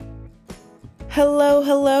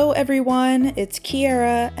Hello everyone, it's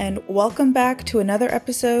Kiara, and welcome back to another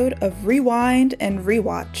episode of Rewind and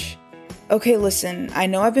Rewatch. Okay, listen, I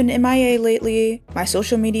know I've been MIA lately, my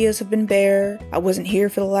social medias have been bare, I wasn't here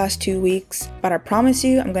for the last 2 weeks, but I promise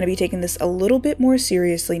you I'm going to be taking this a little bit more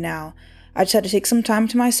seriously now. I just had to take some time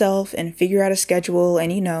to myself and figure out a schedule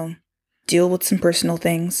and, deal with some personal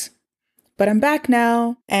things. But I'm back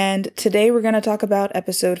now, and today we're going to talk about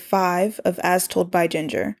episode 5 of As Told by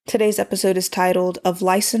Ginger. Today's episode is titled Of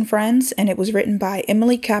Lice and Friends, and it was written by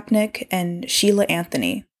Emily Kapnick and Sheila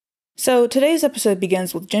Anthony. So today's episode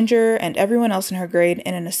begins with Ginger and everyone else in her grade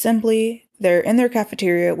in an assembly. They're in their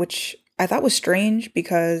cafeteria, which I thought was strange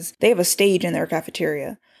because they have a stage in their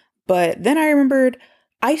cafeteria. But then I remembered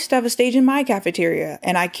I used to have a stage in my cafeteria,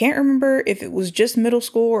 and I can't remember if it was just middle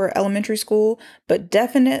school or elementary school, but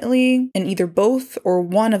definitely in either both or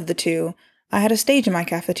one of the two, I had a stage in my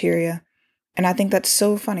cafeteria, and I think that's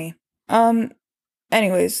so funny.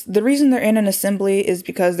 Anyways, the reason they're in an assembly is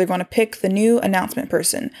because they're going to pick the new announcement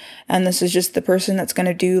person, and this is just the person that's going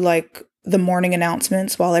to do, the morning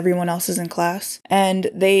announcements while everyone else is in class.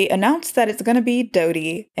 And they announced that it's gonna be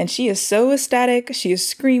Dodie, and she is so ecstatic. She is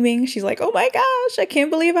screaming. She's like, oh my gosh, I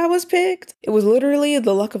can't believe I was picked. It was literally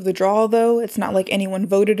the luck of the draw, though. It's not like anyone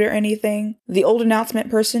voted or anything. The old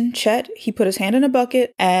announcement person, Chet, he put his hand in a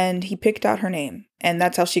bucket and he picked out her name, and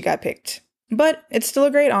that's how she got picked. But it's still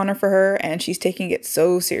a great honor for her, and she's taking it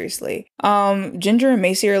so seriously. Ginger and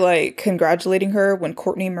Macy are congratulating her when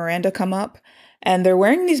Courtney and Miranda come up. And they're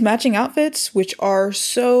wearing these matching outfits, which are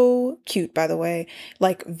so cute, by the way.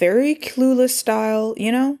 Very Clueless style,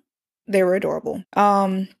 They were adorable.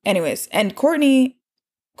 Anyways, and Courtney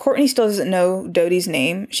still doesn't know Dodie's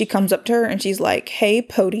name. She comes up to her and she's like, hey,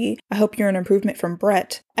 Pody, I hope you're an improvement from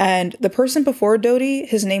Brett. And the person before Dodie,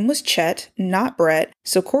 his name was Chet, not Brett.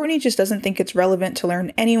 So Courtney just doesn't think it's relevant to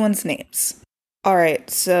learn anyone's names. Alright,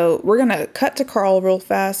 so we're gonna cut to Carl real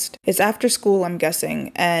fast. It's after school, I'm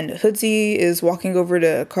guessing, and Hoodsy is walking over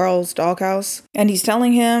to Carl's doghouse, and he's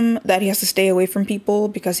telling him that he has to stay away from people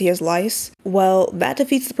because he has lice. Well, that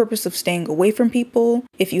defeats the purpose of staying away from people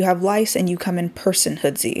if you have lice and you come in person,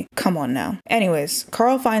 Hoodsy. Come on now. Anyways,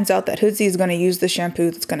 Carl finds out that Hoodsy is gonna use the shampoo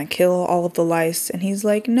that's gonna kill all of the lice, and he's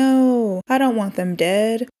like, no, I don't want them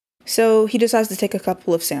dead. So he decides to take a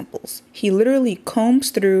couple of samples. He literally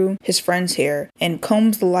combs through his friend's hair and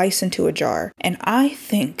combs the lice into a jar. And I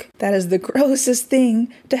think that is the grossest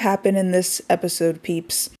thing to happen in this episode,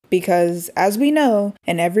 peeps. Because as we know,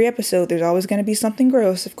 in every episode, there's always going to be something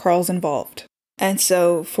gross if Carl's involved. And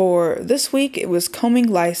so for this week, it was combing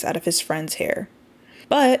lice out of his friend's hair.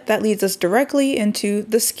 But that leads us directly into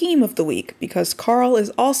the scheme of the week, because Carl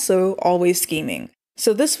is also always scheming.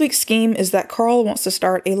 So this week's scheme is that Carl wants to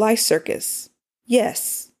start a lice circus.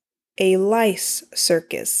 Yes, a lice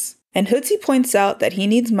circus. And Hoodsy points out that he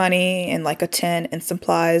needs money and a tent and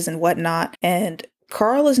supplies and whatnot, and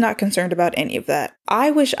Carl is not concerned about any of that. I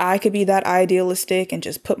wish I could be that idealistic and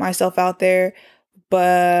just put myself out there,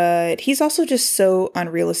 but he's also just so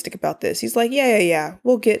unrealistic about this. He's like, yeah,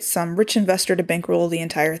 we'll get some rich investor to bankroll the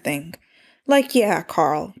entire thing. Yeah,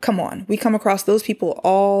 Carl, come on, we come across those people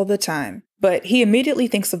all the time. But he immediately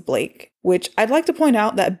thinks of Blake, which I'd like to point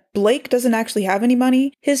out that Blake doesn't actually have any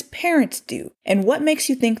money. His parents do. And what makes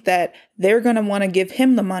you think that they're going to want to give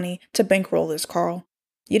him the money to bankroll this, Carl?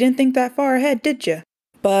 You didn't think that far ahead, did you?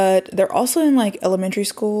 But they're also in elementary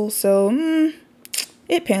school, so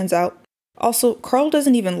it pans out. Also, Carl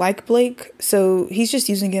doesn't even like Blake, so he's just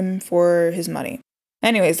using him for his money.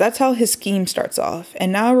 Anyways, that's how his scheme starts off.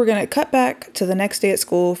 And now we're going to cut back to the next day at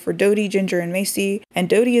school for Dodie, Ginger, and Macy. And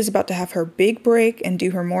Dodie is about to have her big break and do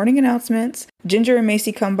her morning announcements. Ginger and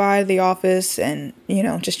Macy come by the office and,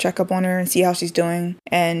 just check up on her and see how she's doing.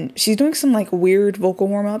 And she's doing some weird vocal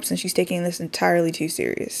warm-ups, and she's taking this entirely too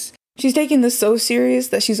serious. She's taking this so serious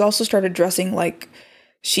that she's also started dressing like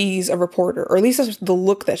she's a reporter, or at least that's the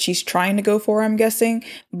look that she's trying to go for, I'm guessing.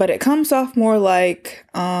 But it comes off more like,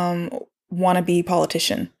 wannabe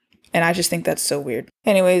politician, and I just think that's so weird.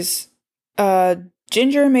 Anyways,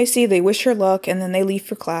 Ginger and Macy, they wish her luck, and then they leave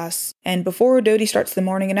for class. And before Dodie starts the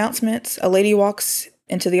morning announcements, a lady walks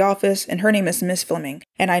into the office, and her name is Miss Fleming.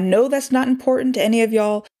 And I know that's not important to any of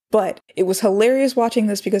y'all, but it was hilarious watching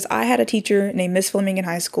this because I had a teacher named Miss Fleming in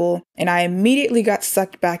high school, and I immediately got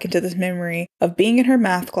sucked back into this memory of being in her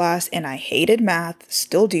math class, and I hated math,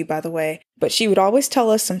 still do by the way, but she would always tell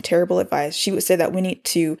us some terrible advice. She would say that we need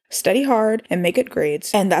to study hard and make good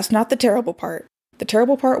grades, and that's not the terrible part. The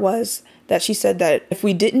terrible part was that she said that if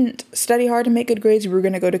we didn't study hard and make good grades, we were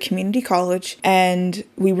going to go to community college, and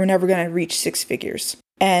we were never going to reach 6 figures.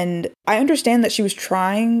 And I understand that she was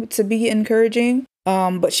trying to be encouraging,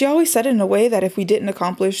 But she always said it in a way that if we didn't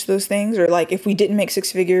accomplish those things, or like if we didn't make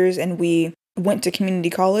six figures and we went to community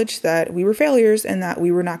college, that we were failures and that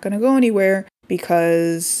we were not going to go anywhere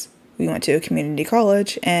because we went to a community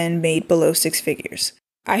college and made below six figures.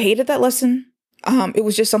 I hated that lesson. It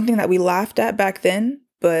was just something that we laughed at back then,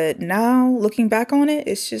 but now looking back on it,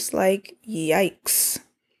 it's just like, yikes.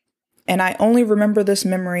 And I only remember this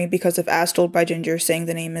memory because of As Told by Ginger saying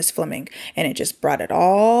the name Miss Fleming, and it just brought it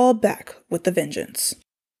all back with the vengeance.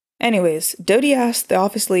 Anyways, Dodie asked the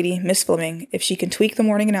office lady, Miss Fleming, if she can tweak the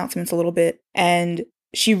morning announcements a little bit, and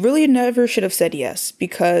she really never should have said yes,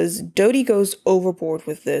 because Dodie goes overboard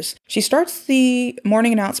with this. She starts the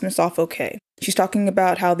morning announcements off okay. She's talking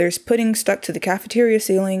about how there's pudding stuck to the cafeteria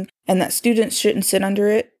ceiling, and that students shouldn't sit under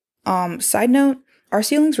it. Side note, our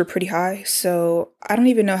ceilings were pretty high, so I don't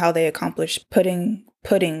even know how they accomplished pudding,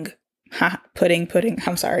 I'm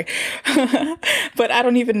sorry. But I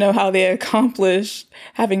don't even know how they accomplished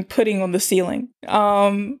having pudding on the ceiling.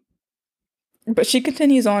 But she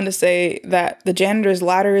continues on to say that the janitor's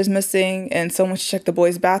ladder is missing and someone should check the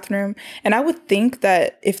boys' bathroom. And I would think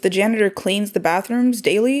that if the janitor cleans the bathrooms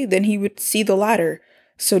daily, then he would see the ladder.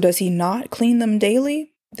 So does he not clean them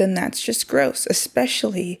daily? Then that's just gross,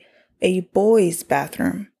 especially a boys'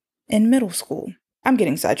 bathroom in middle school. I'm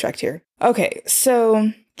getting sidetracked here. Okay,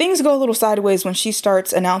 so things go a little sideways when she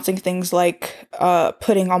starts announcing things like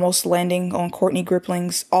pudding almost landing on Courtney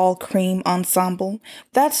Gripling's all cream ensemble.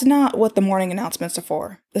 That's not what the morning announcements are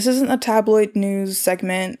for. This isn't a tabloid news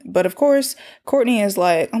segment, but of course, Courtney is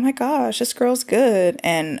like, oh my gosh, this girl's good.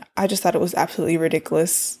 And I just thought it was absolutely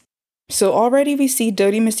ridiculous. So already we see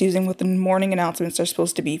Dodie misusing what the morning announcements are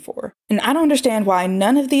supposed to be for. And I don't understand why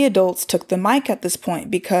none of the adults took the mic at this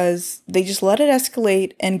point, because they just let it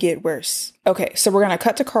escalate and get worse. Okay, so we're gonna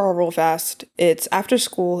cut to Carl real fast. It's after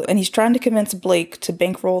school and he's trying to convince Blake to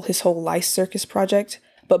bankroll his whole Lice Circus project.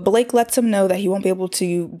 But Blake lets him know that he won't be able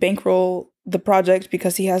to bankroll the project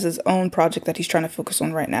because he has his own project that he's trying to focus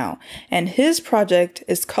on right now. And his project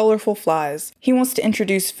is colorful flies. He wants to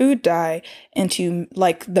introduce food dye into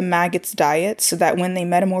like the maggots' diet so that when they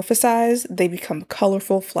metamorphosize, they become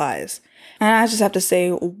colorful flies. And I just have to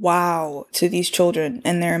say, wow, to these children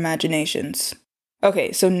and their imaginations.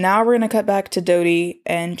 Okay, so now we're going to cut back to Dodie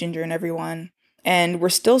and Ginger and everyone. And we're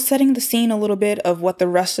still setting the scene a little bit of what the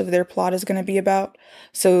rest of their plot is going to be about.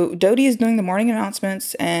 So Dodie is doing the morning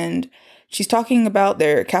announcements and she's talking about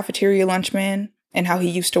their cafeteria lunchman and how he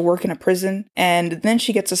used to work in a prison. And then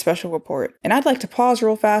she gets a special report. And I'd like to pause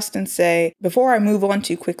real fast and say, before I move on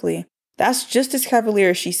too quickly, that's just as cavalier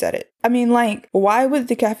as she said it. I mean, like, why would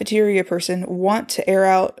the cafeteria person want to air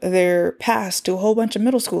out their past to a whole bunch of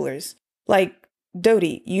middle schoolers? Like,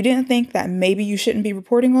 Dodie, you didn't think that maybe you shouldn't be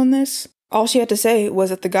reporting on this? All she had to say was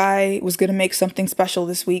that the guy was going to make something special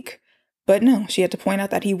this week. But no, she had to point out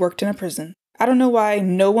that he worked in a prison. I don't know why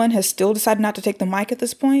no one has still decided not to take the mic at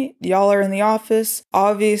this point. Y'all are in the office.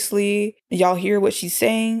 Obviously, y'all hear what she's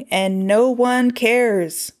saying, and no one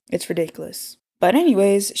cares. It's ridiculous. But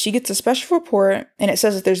anyways, she gets a special report, and it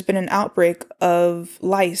says that there's been an outbreak of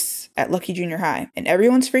lice at Lucky Junior High. And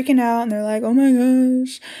everyone's freaking out, and they're like, oh my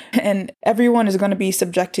gosh. And everyone is going to be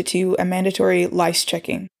subjected to a mandatory lice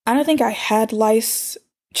checking. I don't think I had lice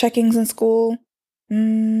checkings in school.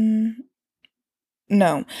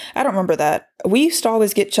 No, I don't remember that. We used to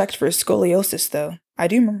always get checked for scoliosis, though. I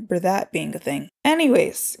do remember that being a thing.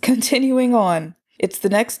 Anyways, continuing on. It's the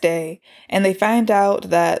next day, and they find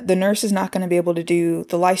out that the nurse is not going to be able to do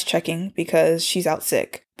the lice checking because she's out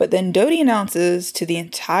sick. But then Dodie announces to the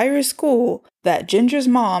entire school that Ginger's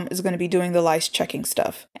mom is going to be doing the lice checking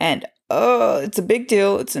stuff. And, it's a big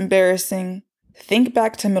deal. It's embarrassing. Think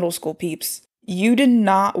back to middle school, peeps. You did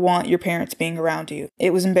not want your parents being around you.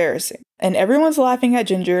 It was embarrassing. And everyone's laughing at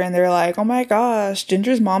Ginger and they're like, oh my gosh,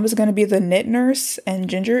 Ginger's mom is going to be the knit nurse. And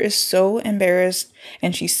Ginger is so embarrassed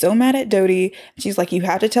and she's so mad at Dodie. She's like, you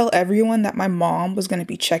had to tell everyone that my mom was going to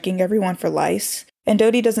be checking everyone for lice. And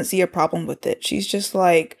Dodie doesn't see a problem with it. She's just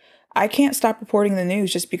like, I can't stop reporting the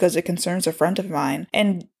news just because it concerns a friend of mine.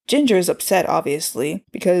 And Ginger is upset, obviously,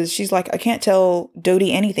 because she's like, I can't tell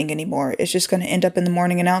Dodie anything anymore. It's just going to end up in the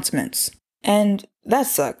morning announcements. And that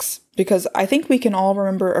sucks, because I think we can all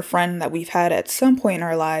remember a friend that we've had at some point in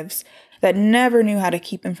our lives that never knew how to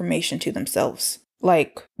keep information to themselves.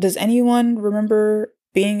 Like, does anyone remember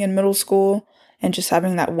being in middle school and just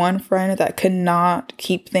having that one friend that could not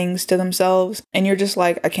keep things to themselves? And you're just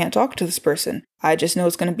like, I can't talk to this person. I just know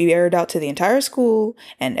it's going to be aired out to the entire school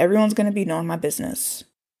and everyone's going to be knowing my business.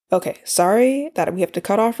 Okay, sorry that we have to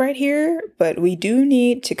cut off right here, but we do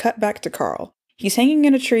need to cut back to Carl. He's hanging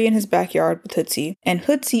in a tree in his backyard with Hootsie, and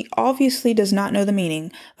Hootsie obviously does not know the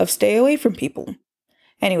meaning of stay away from people.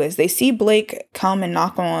 Anyways, they see Blake come and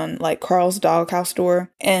knock on like Carl's doghouse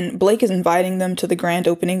door, and Blake is inviting them to the grand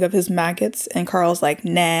opening of his maggots, and Carl's like,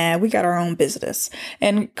 nah, we got our own business.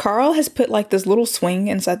 And Carl has put like this little swing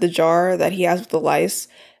inside the jar that he has with the lice,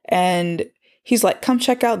 and he's like, come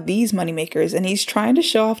check out these moneymakers. And he's trying to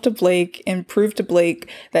show off to Blake and prove to Blake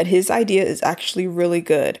that his idea is actually really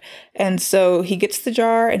good. And so he gets the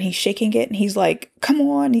jar and he's shaking it and he's like, come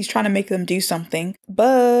on. He's trying to make them do something,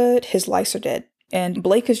 but his lice are dead. And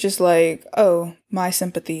Blake is just like, oh, my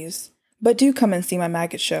sympathies. But do come and see my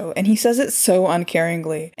maggot show. And he says it so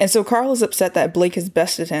uncaringly. And so Carl is upset that Blake has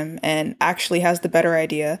bested him and actually has the better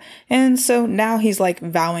idea. And so now he's like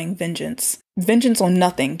vowing vengeance. Vengeance on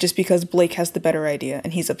nothing just because Blake has the better idea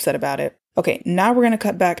and he's upset about it. Okay, now we're going to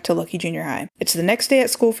cut back to Lucky Junior High. It's the next day at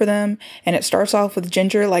school for them, and it starts off with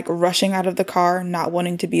Ginger like rushing out of the car, not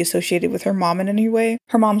wanting to be associated with her mom in any way.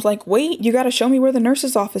 Her mom's like, wait, you got to show me where the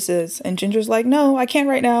nurse's office is. And Ginger's like, no, I can't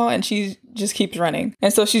right now. And she just keeps running.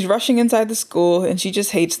 And so she's rushing inside the school, and she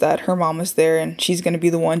just hates that her mom is there and she's going to be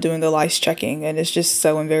the one doing the lice checking. And it's just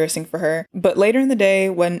so embarrassing for her. But later in the day,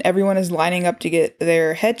 when everyone is lining up to get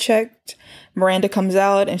their head checked, Miranda comes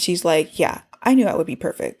out and she's like, yeah, I knew that would be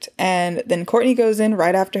perfect. And then Courtney goes in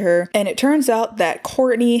right after her. And it turns out that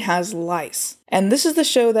Courtney has lice. And this is the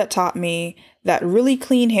show that taught me that really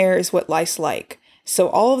clean hair is what lice like. So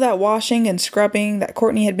all of that washing and scrubbing that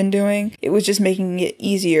Courtney had been doing, it was just making it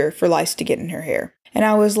easier for lice to get in her hair. And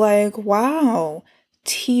I was like, wow,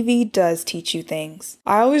 TV does teach you things.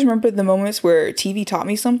 I always remember the moments where TV taught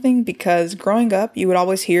me something, because growing up, you would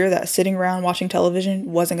always hear that sitting around watching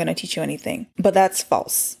television wasn't going to teach you anything. But that's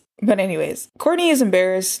false. But anyways, Courtney is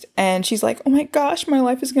embarrassed and she's like, oh my gosh, my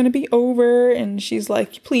life is going to be over. And she's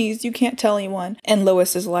like, please, you can't tell anyone. And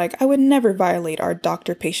Lois is like, I would never violate our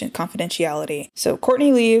doctor-patient confidentiality. So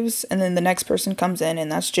Courtney leaves, and then the next person comes in,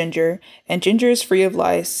 and that's Ginger. And Ginger is free of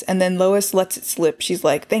lice. And then Lois lets it slip. She's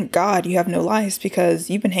like, thank God you have no lice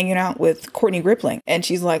because you've been hanging out with Courtney Rippling. And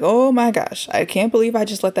she's like, oh my gosh, I can't believe I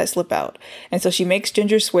just let that slip out. And so she makes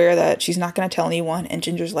Ginger swear that she's not going to tell anyone. And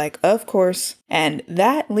Ginger's like, of course. And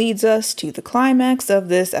that leads us to the climax of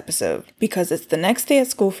this episode, because it's the next day at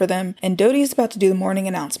school for them, and Dodie is about to do the morning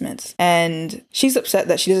announcements, and she's upset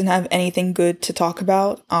that she doesn't have anything good to talk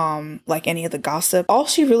about, like any of the gossip. All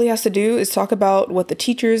she really has to do is talk about what the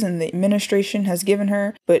teachers and the administration has given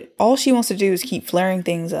her, but all she wants to do is keep flaring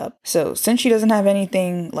things up. So since she doesn't have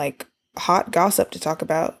anything like hot gossip to talk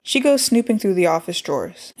about, she goes snooping through the office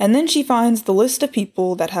drawers. And then she finds the list of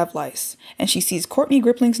people that have lice. And she sees Courtney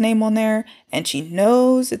Grippling's name on there, and she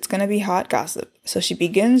knows it's gonna be hot gossip. So she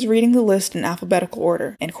begins reading the list in alphabetical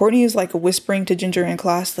order. And Courtney is like whispering to Ginger in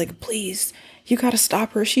class, like, please, you gotta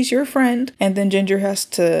stop her, she's your friend. And then Ginger has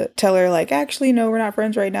to tell her, like, actually, no, we're not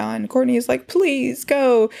friends right now. And Courtney is like, please,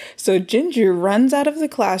 go. So Ginger runs out of the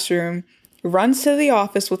classroom, runs to the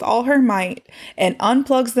office with all her might, and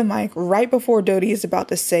unplugs the mic right before Dodie is about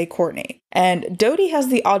to say Courtney. And Dodie has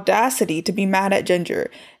the audacity to be mad at Ginger.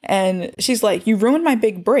 And she's like, you ruined my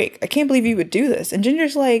big break. I can't believe you would do this. And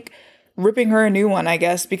Ginger's like, ripping her a new one, I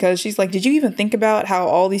guess, because she's like, did you even think about how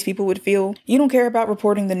all these people would feel? You don't care about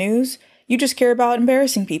reporting the news. You just care about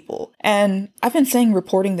embarrassing people. And I've been saying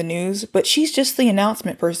reporting the news, but she's just the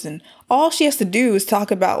announcement person. All she has to do is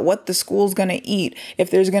talk about what the school's gonna eat, if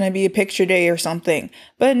there's gonna be a picture day or something.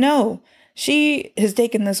 But no, she has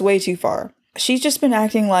taken this way too far. She's just been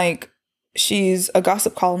acting like she's a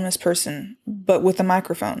gossip columnist person, but with a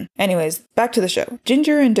microphone. Anyways, back to the show.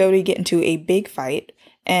 Ginger and Dodie get into a big fight.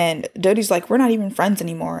 And Dodie's like, we're not even friends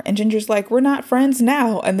anymore. And Ginger's like, we're not friends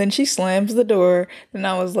now. And then she slams the door. And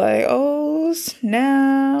I was like, oh,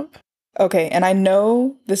 snap. Okay, and I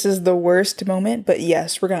know this is the worst moment, but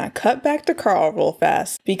yes, we're gonna cut back to Carl real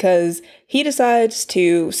fast because he decides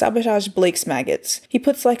to sabotage Blake's maggots. He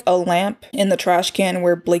puts like a lamp in the trash can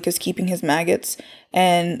where Blake is keeping his maggots,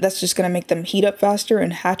 and that's just gonna make them heat up faster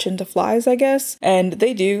and hatch into flies, I guess. And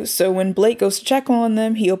they do, so when Blake goes to check on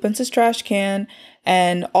them, he opens his trash can,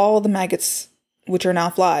 and all the maggots, which are now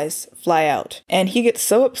flies, fly out. And he gets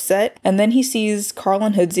so upset, and then he sees Carl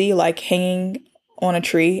and Hoodsy like hanging on a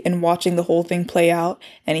tree and watching the whole thing play out,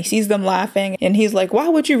 and he sees them laughing, and he's like, why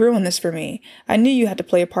would you ruin this for me? I knew you had to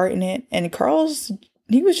play a part in it. And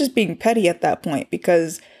he was just being petty at that point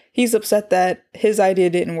because he's upset that his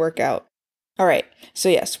idea didn't work out. All right, so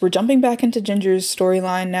yes, we're jumping back into Ginger's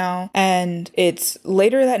storyline now, and it's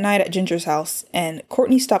later that night at Ginger's house, and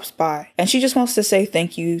Courtney stops by, and she just wants to say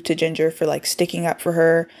thank you to Ginger for like sticking up for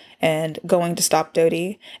her and going to stop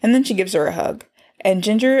Dodie, and then she gives her a hug. And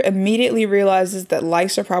Ginger immediately realizes that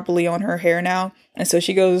lice are probably on her hair now. And so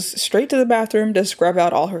she goes straight to the bathroom to scrub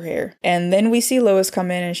out all her hair. And then we see Lois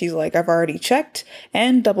come in and she's like, I've already checked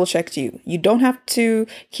and double checked you. You don't have to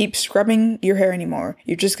keep scrubbing your hair anymore.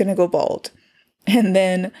 You're just going to go bald. And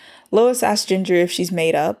then Lois asks Ginger if she's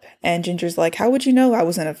made up. And Ginger's like, how would you know I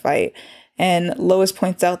was in a fight? And Lois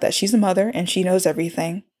points out that she's a mother and she knows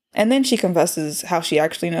everything. And then she confesses how she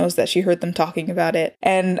actually knows that she heard them talking about it.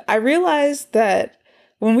 And I realized that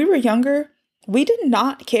when we were younger, we did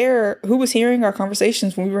not care who was hearing our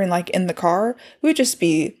conversations when we were in the car. We would just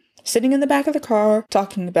be sitting in the back of the car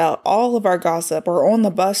talking about all of our gossip, or on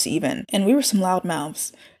the bus even. And we were some loud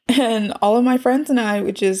mouths. And all of my friends and I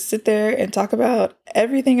would just sit there and talk about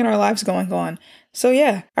everything in our lives going on. So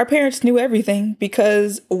yeah, our parents knew everything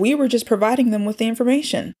because we were just providing them with the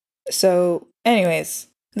information. So anyways,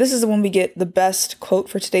 this is when we get the best quote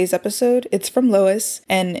for today's episode. It's from Lois,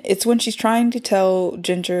 and it's when she's trying to tell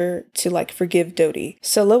Ginger to forgive Dodie.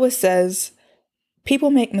 So Lois says, people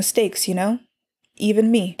make mistakes,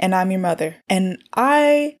 even me, and I'm your mother. And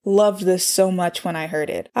I loved this so much when I heard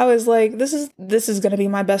it. I was like, this is gonna be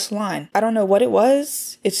my best line. I don't know what it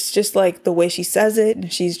was. It's just the way she says it,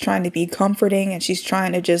 and she's trying to be comforting, and she's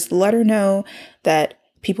trying to just let her know that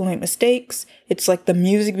people make mistakes. It's like the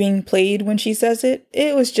music being played when she says it.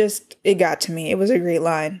 It got to me. It was a great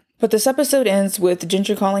line. But this episode ends with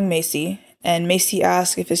Ginger calling Macy, and Macy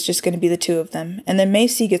asks if it's just going to be the two of them. And then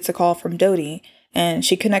Macy gets a call from Dodie, and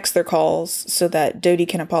she connects their calls so that Dodie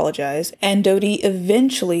can apologize. And Dodie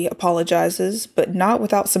eventually apologizes, but not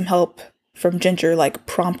without some help from Ginger,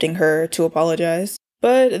 prompting her to apologize.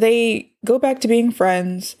 But they go back to being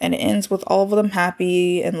friends, and it ends with all of them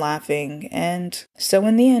happy and laughing. And so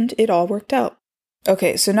in the end, it all worked out.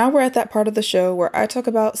 Okay, so now we're at that part of the show where I talk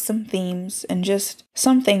about some themes and just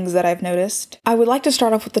some things that I've noticed. I would like to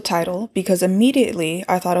start off with the title, because immediately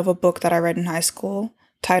I thought of a book that I read in high school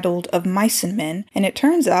titled Of Mice and Men, and it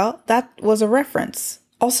turns out that was a reference.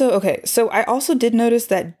 Also, okay, so I also did notice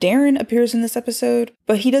that Darren appears in this episode,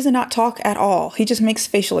 but he does not talk at all. He just makes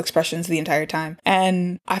facial expressions the entire time,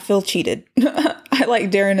 and I feel cheated. I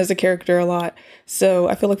like Darren as a character a lot, so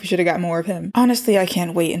I feel like we should have got more of him. Honestly, I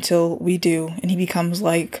can't wait until we do, and he becomes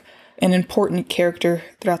an important character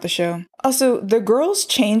throughout the show. Also, the girls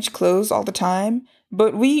change clothes all the time,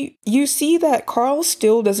 but you see that Carl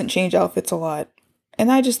still doesn't change outfits a lot.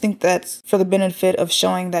 And I just think that's for the benefit of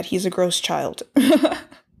showing that he's a gross child.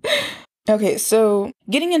 Okay, so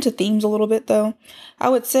getting into themes a little bit though, I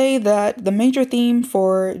would say that the major theme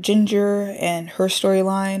for Ginger and her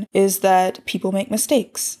storyline is that people make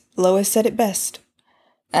mistakes. Lois said it best.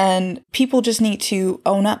 And people just need to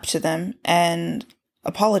own up to them and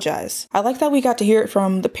apologize. I like that we got to hear it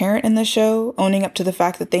from the parent in the show, owning up to the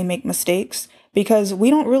fact that they make mistakes. Because we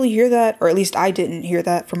don't really hear that, or at least I didn't hear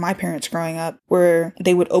that from my parents growing up, where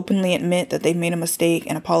they would openly admit that they made a mistake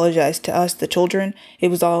and apologize to us, the children. It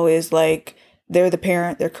was always they're the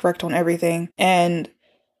parent, they're correct on everything. And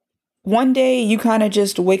one day you kind of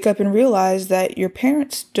just wake up and realize that your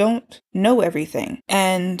parents don't know everything.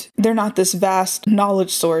 And they're not this vast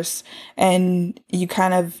knowledge source. And you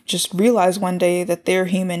kind of just realize one day that they're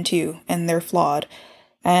human too, and they're flawed.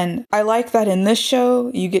 And I like that in this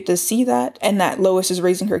show, you get to see that, and that Lois is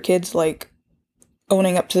raising her kids,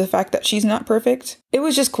 owning up to the fact that she's not perfect. It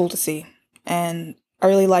was just cool to see. And I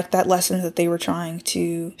really liked that lesson that they were trying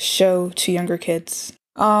to show to younger kids.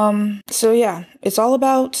 So yeah, it's all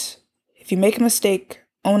about, if you make a mistake,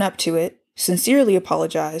 own up to it, sincerely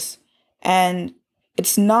apologize, and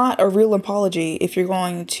it's not a real apology if you're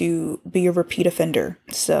going to be a repeat offender.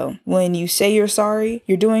 So when you say you're sorry,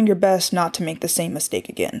 you're doing your best not to make the same mistake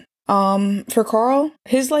again. For Carl,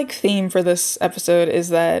 his theme for this episode is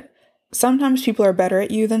that sometimes people are better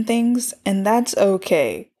at you than things, and that's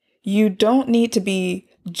okay. You don't need to be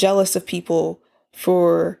jealous of people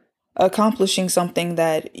for accomplishing something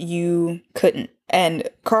that you couldn't. And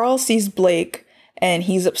Carl sees Blake, and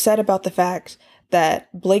he's upset about the fact that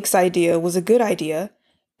Blake's idea was a good idea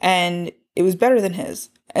and it was better than his.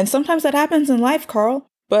 And sometimes that happens in life, Carl,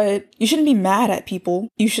 but you shouldn't be mad at people.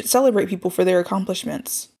 You should celebrate people for their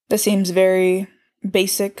accomplishments. That seems very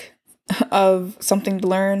basic of something to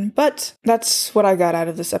learn, but that's what I got out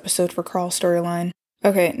of this episode for Carl's storyline.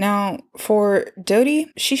 Okay, now for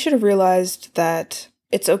Dodie, she should have realized that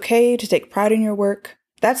it's okay to take pride in your work.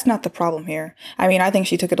 That's not the problem here. I mean, I think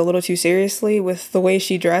she took it a little too seriously with the way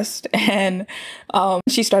she dressed, and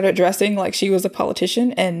she started dressing like she was a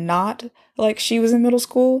politician and not like she was in middle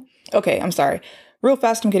school. Okay, I'm sorry. real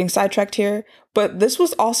fast, I'm getting sidetracked here, but this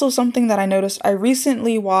was also something that I noticed. I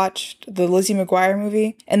recently watched the Lizzie McGuire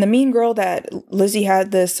movie, and the mean girl that Lizzie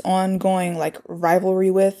had this ongoing like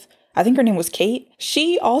rivalry with, I think her name was Kate.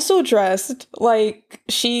 She also dressed like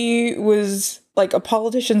she was like a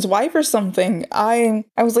politician's wife or something. I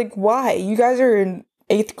was like, why? You guys are in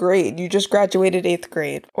 8th grade. You just graduated 8th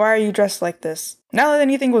grade. Why are you dressed like this? Not that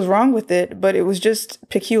anything was wrong with it, but it was just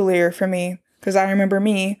peculiar for me because I remember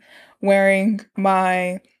me wearing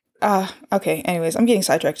my okay, anyways, I'm getting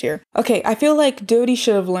sidetracked here. Okay, I feel like Dodie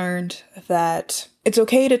should have learned that it's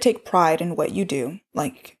okay to take pride in what you do.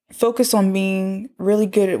 Like, focus on being really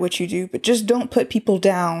good at what you do, but just don't put people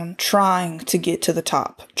down trying to get to the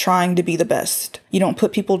top, trying to be the best. You don't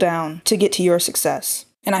put people down to get to your success.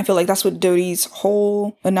 And I feel like that's what Dodie's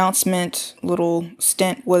whole announcement, little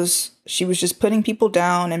stint was. She was just putting people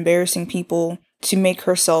down, embarrassing people to make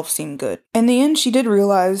herself seem good. In the end, she did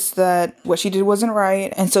realize that what she did wasn't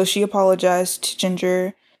right, and so she apologized to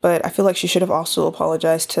Ginger, but I feel like she should have also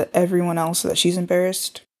apologized to everyone else that she's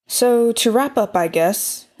embarrassed. So to wrap up, I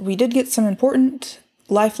guess, we did get some important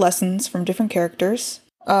life lessons from different characters.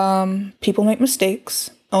 People make mistakes,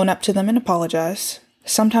 own up to them and apologize.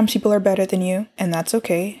 Sometimes people are better than you, and that's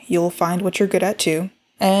okay. You'll find what you're good at too.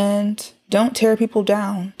 And don't tear people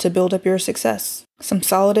down to build up your success. Some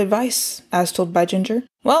solid advice, as told by Ginger.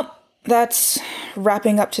 Well, that's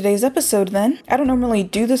wrapping up today's episode then. I don't normally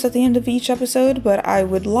do this at the end of each episode, but I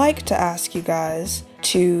would like to ask you guys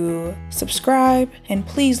to subscribe and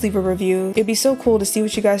please leave a review. It'd be so cool to see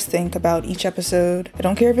what you guys think about each episode. I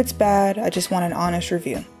don't care if it's bad, I just want an honest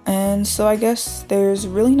review. And so I guess there's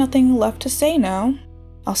really nothing left to say now.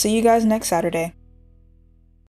 I'll see you guys next Saturday.